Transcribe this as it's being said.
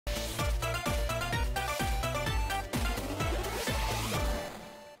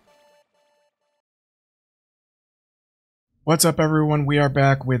What's up everyone, we are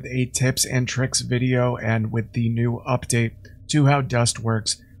back with a tips and tricks video and with the new update to how dust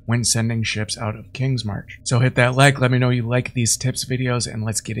works when sending ships out of Kingsmarch. So hit that like, let me know you like these tips videos, and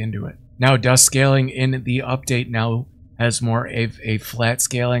let's get into it. Now dust scaling in the update now has more of a flat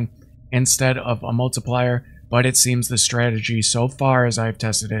scaling instead of a multiplier, but it seems the strategy so far as I've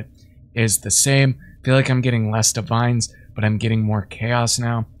tested it is the same. I feel like I'm getting less divines, but I'm getting more chaos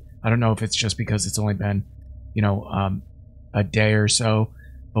now. I don't know if it's just because it's only been, a day or so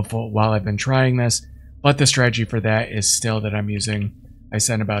while I've been trying this, but the strategy for that is still that I'm using. I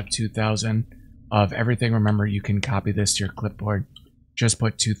sent about 2,000 of everything. Remember, you can copy this to your clipboard. Just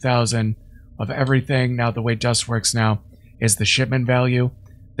put 2,000 of everything. Now the way dust works now is the shipment value.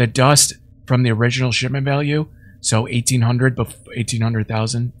 The dust from the original shipment value, so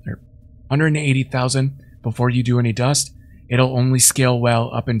 1800,000 or 180,000 before you do any dust, it'll only scale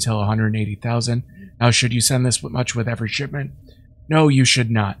well up until 180,000. Now, should you send this much with every shipment? No, you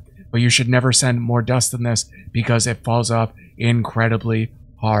should not. But you should never send more dust than this because it falls off incredibly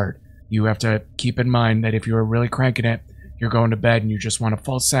hard. You have to keep in mind that if you're really cranking it, you're going to bed and you just want a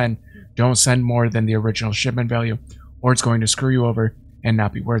full send, don't send more than the original shipment value or it's going to screw you over and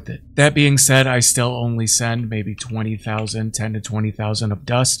not be worth it. That being said, I still only send maybe 20,000, 10 to 20,000 of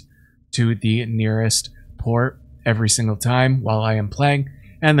dust to the nearest port every single time while I am playing,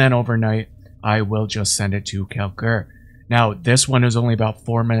 and then overnight I will just send it to Kalguur. Now, this one is only about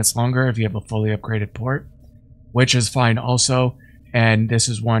 4 minutes longer if you have a fully upgraded port, which is fine also. And this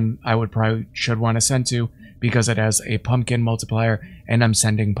is one I should want to send to because it has a pumpkin multiplier, and I'm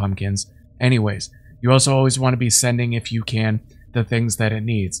sending pumpkins anyways. You also always want to be sending, if you can, the things that it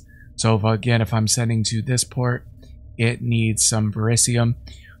needs. So if I'm sending to this port, it needs some Verisium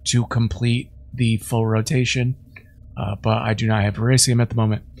to complete the full rotation, but I do not have Verisium at the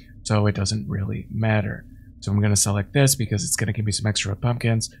moment, so it doesn't really matter. So I'm going to select this because it's going to give me some extra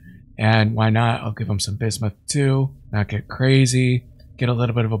pumpkins. And why not? I'll give them some bismuth too. Not get crazy. Get a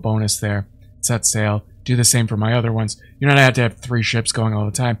little bit of a bonus there. Set sail. Do the same for my other ones. You don't have to have 3 ships going all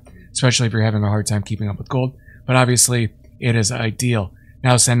the time, especially if you're having a hard time keeping up with gold. But obviously, it is ideal.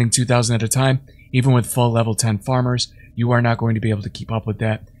 Now, sending 2,000 at a time, even with full level 10 farmers, you are not going to be able to keep up with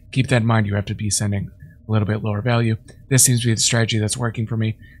that. Keep that in mind. You have to be sending a little bit lower value. This seems to be the strategy that's working for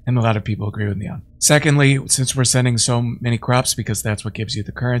me, and a lot of people agree with me on. Secondly, since we're sending so many crops, because that's what gives you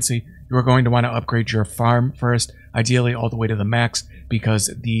the currency, you are going to want to upgrade your farm first, ideally all the way to the max, because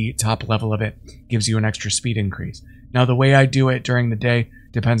the top level of it gives you an extra speed increase. Now, the way I do it during the day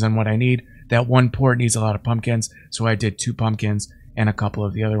depends on what I need. That one port needs a lot of pumpkins, so I did 2 pumpkins and a couple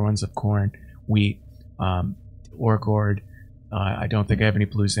of the other ones of corn, wheat, or gourd. I don't think I have any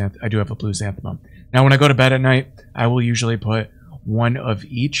blue xanth. I do have a blue xanthemum. Now, when I go to bed at night, I will usually put 1 of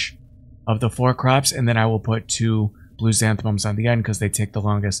each of the 4 crops, and then I will put 2 blue xanthemums on the end because they take the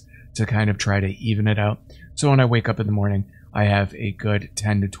longest to kind of try to even it out. So when I wake up in the morning, I have a good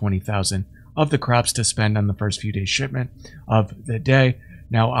 10 to 20,000 of the crops to spend on the first few days shipment of the day.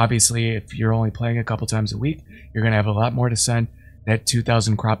 Now, obviously, if you're only playing a couple times a week, you're going to have a lot more to send. That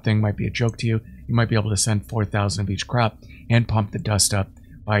 2,000 crop thing might be a joke to you. You might be able to send 4,000 of each crop and pump the dust up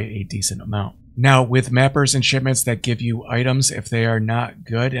by a decent amount. Now, with mappers and shipments that give you items, if they are not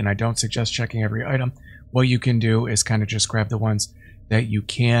good, and I don't suggest checking every item, what you can do is kind of just grab the ones that you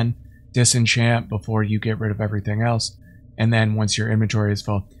can disenchant before you get rid of everything else. And then once your inventory is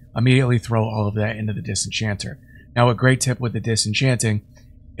full, immediately throw all of that into the disenchanter. Now, a great tip with the disenchanting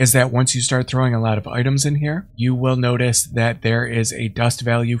is that once you start throwing a lot of items in here, you will notice that there is a dust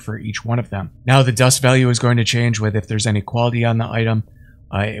value for each one of them. Now, the dust value is going to change with if there's any quality on the item,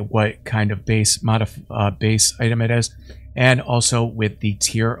 what kind of base item it is, and also with the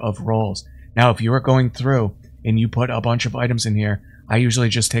tier of rolls. Now, if you are going through and you put a bunch of items in here, I usually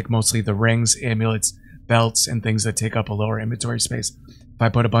just take mostly the rings, amulets, belts, and things that take up a lower inventory space. If I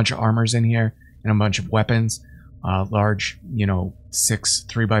put a bunch of armors in here and a bunch of weapons, large, 6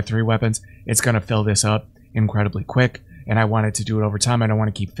 3x3 weapons, it's going to fill this up incredibly quick, and I want it to do it over time. I don't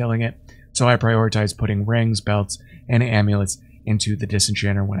want to keep filling it, so I prioritize putting rings, belts, and amulets into the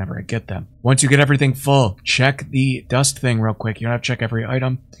disenchanter whenever I get them. Once you get everything full, check the dust thing real quick. You don't have to check every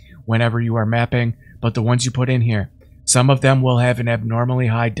item whenever you are mapping, but the ones you put in here, some of them will have an abnormally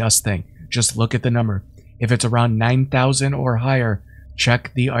high dust thing. Just look at the number. If it's around 9,000 or higher,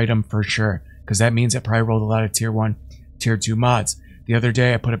 check the item for sure, because that means it probably rolled a lot of tier 1, tier 2 mods. The other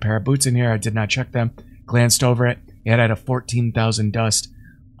day I put a pair of boots in here. I did not check them. Glanced over it. It had a 14,000 dust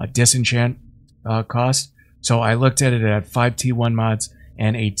disenchant cost. So I looked at it. It had 5 T1 mods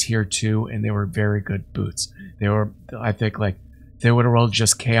and a tier 2, and they were very good boots. They were, I think, like, if they would have rolled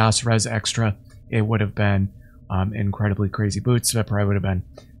just chaos res extra, it would have been incredibly crazy boots. That probably would have been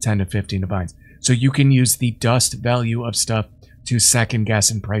 10 to 15 divines. So you can use the dust value of stuff to second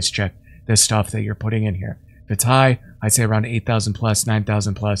guess and price check the stuff that you're putting in here. If it's high, I'd say around 8,000 plus,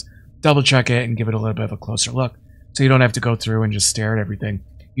 9,000 plus. Double check it and give it a little bit of a closer look, so you don't have to go through and just stare at everything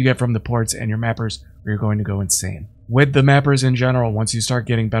you get from the ports and your mappers, or you're going to go insane. With the mappers in general, once you start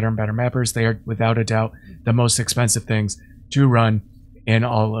getting better and better mappers, they are without a doubt the most expensive things to run in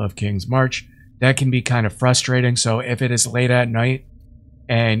all of Kingsmarch. That can be kind of frustrating. So if it is late at night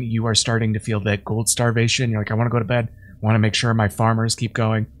and you are starting to feel that gold starvation, you're like, I want to go to bed, I want to make sure my farmers keep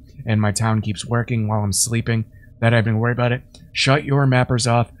going and my town keeps working while I'm sleeping, that I've been worried about it. Shut your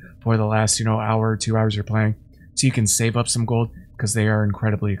mappers off for the last, hour or 2 hours you're playing, so you can save up some gold, because they are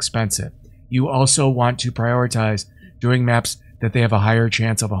incredibly expensive. You also want to prioritize doing maps that they have a higher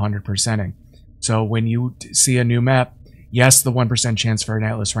chance of 100%ing. So when you see a new map, yes, the 1% chance for an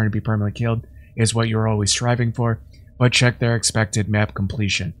Atlas Runner to be permanently killed is what you're always striving for, but check their expected map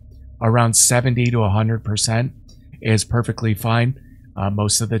completion. Around 70 to 100% is perfectly fine.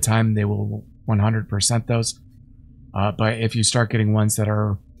 Most of the time they will 100% those. But if you start getting ones that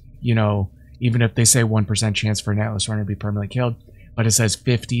are, even if they say 1% chance for an Atlas Runner to be permanently killed, but it says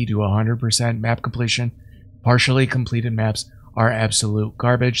 50 to 100% map completion, partially completed maps are absolute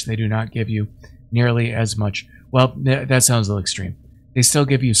garbage. They do not give you nearly as much. Well, that sounds a little extreme. They still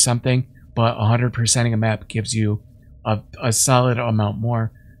give you something, but 100%ing a map gives you a solid amount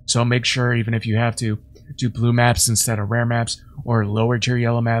more. So make sure, even if you have to, do blue maps instead of rare maps, or lower tier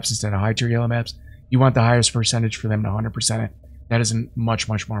yellow maps instead of high tier yellow maps. You want the highest percentage for them to 100% it. That is much,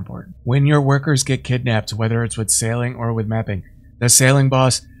 much more important. When your workers get kidnapped, whether it's with sailing or with mapping, the sailing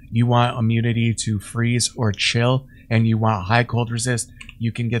boss, you want immunity to freeze or chill, and you want high cold resist.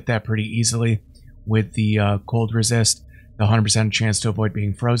 You can get that pretty easily with the cold resist, the 100% chance to avoid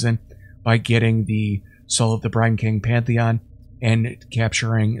being frozen, by getting the Soul of the Brine King Pantheon and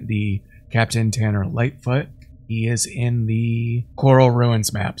capturing the Captain Tanner Lightfoot. He is in the Coral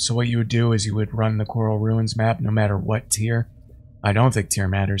Ruins map. So what you would do is you would run the Coral Ruins map no matter what tier. I don't think tier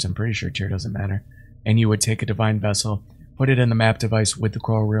matters. I'm pretty sure tier doesn't matter. And you would take a Divine Vessel, put it in the map device with the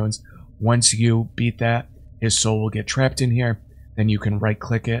Coral Ruins. Once you beat that, his soul will get trapped in here. Then you can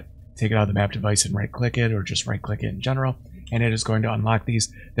right-click it, take it out of the map device and right-click it, or just right-click it in general. And it is going to unlock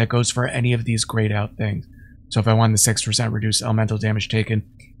these. That goes for any of these grayed out things. So if I want the 6% reduced elemental damage taken,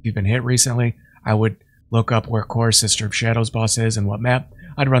 if you've been hit recently, I would look up where Core Sister of Shadows boss is and what map.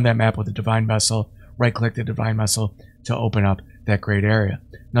 I'd run that map with a Divine Vessel, right-click the Divine Vessel to open up that great area.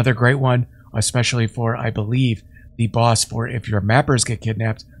 Another great one, especially for, I believe, the boss for if your mappers get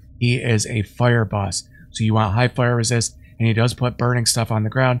kidnapped, he is a fire boss. So you want high fire resist, and he does put burning stuff on the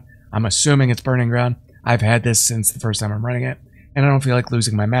ground. I'm assuming it's burning ground. I've had this since the first time I'm running it, and I don't feel like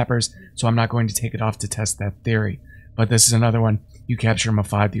losing my mappers, so I'm not going to take it off to test that theory. But this is another one. You capture him a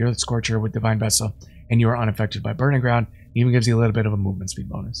 5, the Earth Scorcher with Divine Vessel, and you are unaffected by burning ground. It even gives you a little bit of a movement speed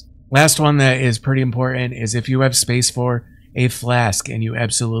bonus. Last one that is pretty important is if you have space for a flask, and you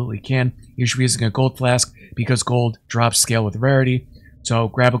absolutely can, you should be using a gold flask, because gold drops scale with rarity. So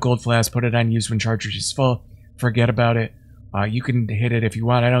grab a gold flask, put it on use when charge is full, forget about it. You can hit it if you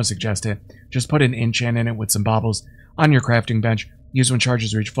want. I don't suggest it. Just put an enchant in it with some baubles on your crafting bench. Use when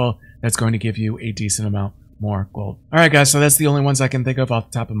charges reach full. That's going to give you a decent amount more gold. Alright guys, so that's the only ones I can think of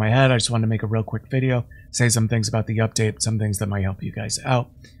off the top of my head. I just wanted to make a real quick video, say some things about the update, some things that might help you guys out.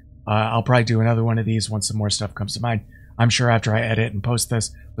 I'll probably do another one of these once some more stuff comes to mind. I'm sure after I edit and post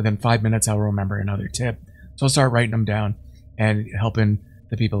this, within 5 minutes I'll remember another tip. So I'll start writing them down and helping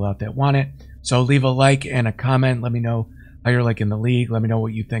the people out that want it. So leave a like and a comment. Let me know how you're liking the league. Let me know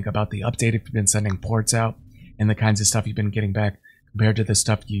what you think about the update, if you've been sending ports out and the kinds of stuff you've been getting back compared to the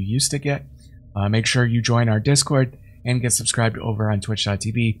stuff you used to get. Make sure you join our Discord and get subscribed over on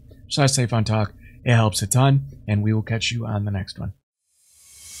twitch.tv/SafeOnTalk. It helps a ton, and we will catch you on the next one.